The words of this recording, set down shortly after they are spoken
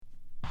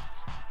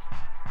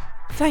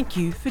Thank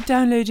you for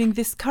downloading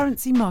this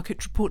Currency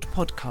Market Report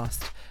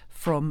podcast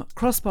from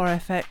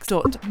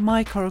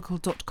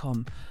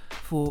crossbarfx.mycoracle.com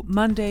for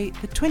Monday,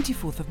 the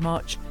 24th of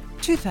March,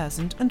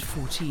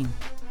 2014.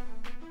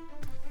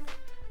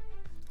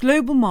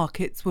 Global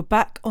markets were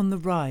back on the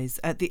rise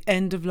at the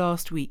end of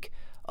last week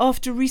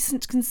after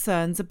recent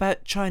concerns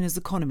about China's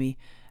economy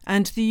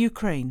and the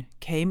Ukraine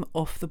came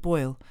off the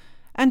boil,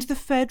 and the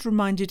Fed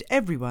reminded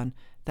everyone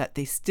that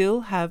they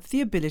still have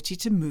the ability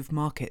to move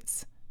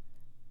markets.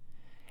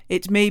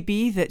 It may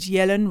be that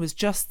Yellen was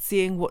just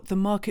seeing what the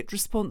market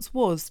response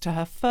was to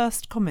her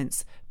first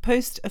comments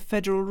post a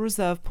Federal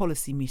Reserve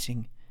policy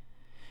meeting.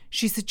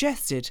 She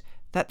suggested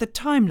that the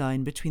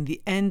timeline between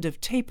the end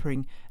of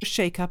tapering and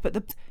shake-up at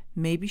the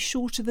may be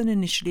shorter than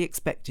initially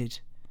expected.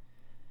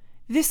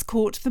 This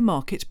caught the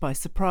market by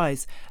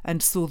surprise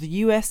and saw the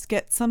US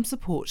get some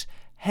support,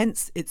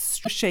 hence its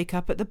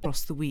shake-up at the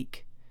across the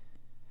week.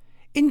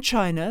 In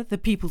China, the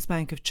People's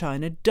Bank of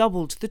China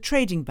doubled the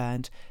trading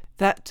band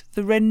that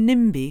the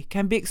renminbi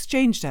can be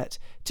exchanged at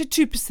to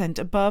 2%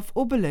 above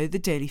or below the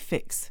daily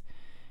fix.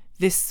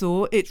 This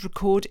saw it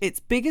record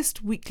its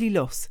biggest weekly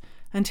loss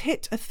and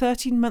hit a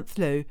 13-month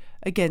low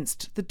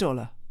against the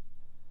dollar.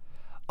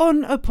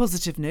 On a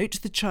positive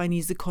note, the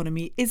Chinese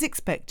economy is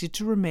expected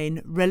to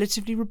remain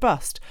relatively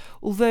robust,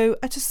 although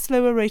at a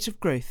slower rate of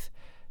growth,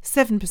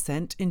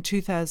 7% in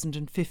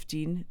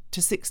 2015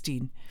 to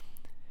 16.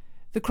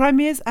 The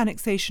Crimea's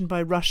annexation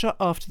by Russia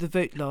after the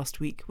vote last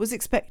week was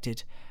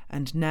expected,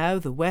 and now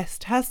the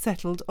West has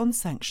settled on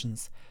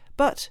sanctions,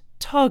 but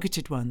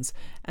targeted ones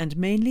and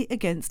mainly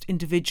against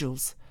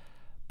individuals.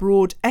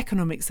 Broad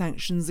economic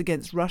sanctions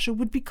against Russia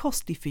would be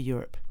costly for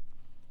Europe.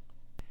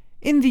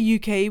 In the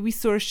UK, we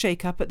saw a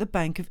shake-up at the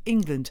Bank of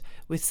England,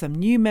 with some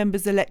new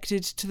members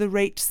elected to the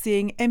rate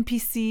seeing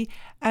MPC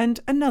and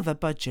another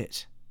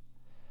budget.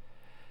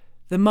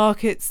 The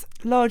markets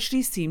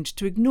largely seemed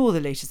to ignore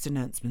the latest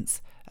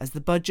announcements, as the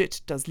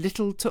budget does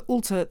little to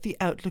alter the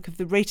outlook of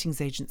the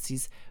ratings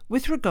agencies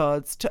with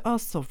regards to our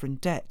sovereign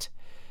debt.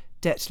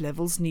 Debt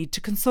levels need to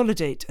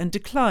consolidate and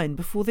decline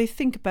before they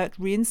think about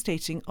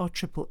reinstating our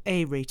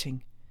AAA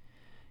rating.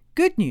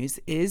 Good news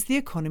is the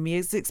economy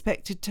is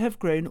expected to have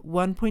grown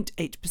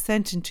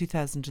 1.8% in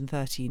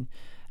 2013,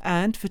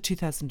 and for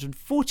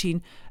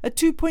 2014 a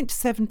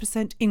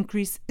 2.7%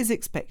 increase is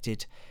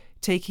expected,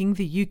 taking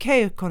the UK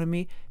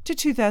economy to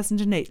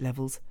 2008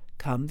 levels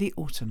come the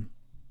autumn.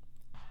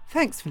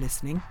 Thanks for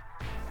listening.